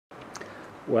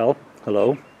Well,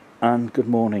 hello and good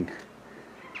morning.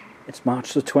 It's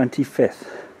March the 25th,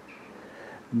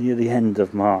 near the end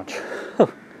of March.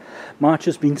 March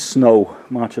has been snow,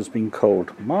 March has been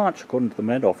cold. March, according to the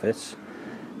Met Office,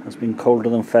 has been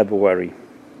colder than February.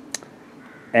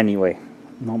 Anyway,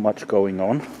 not much going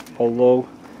on, although,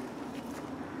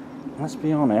 let's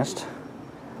be honest,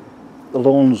 the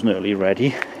lawn's nearly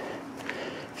ready.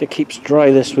 If it keeps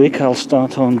dry this week, I'll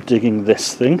start on digging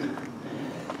this thing.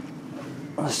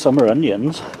 Summer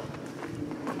onions,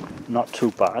 not too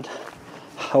bad.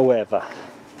 However,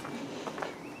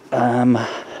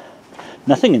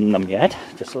 nothing in them yet,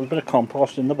 just a little bit of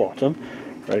compost in the bottom,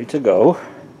 ready to go.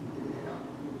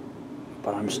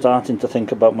 But I'm starting to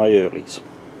think about my earlies.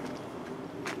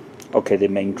 Okay, they're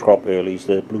main crop earlies,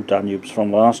 the blue Danubes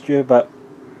from last year, but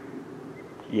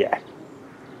yeah.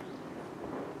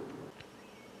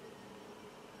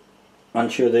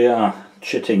 And here they are,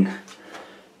 chitting.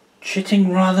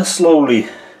 Chitting rather slowly.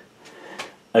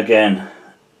 Again,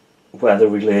 weather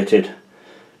related.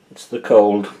 It's the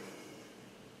cold.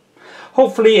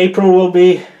 Hopefully April will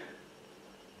be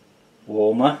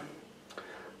warmer.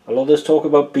 Although there's talk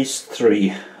about Beast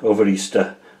 3 over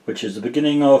Easter, which is the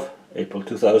beginning of April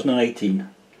 2018.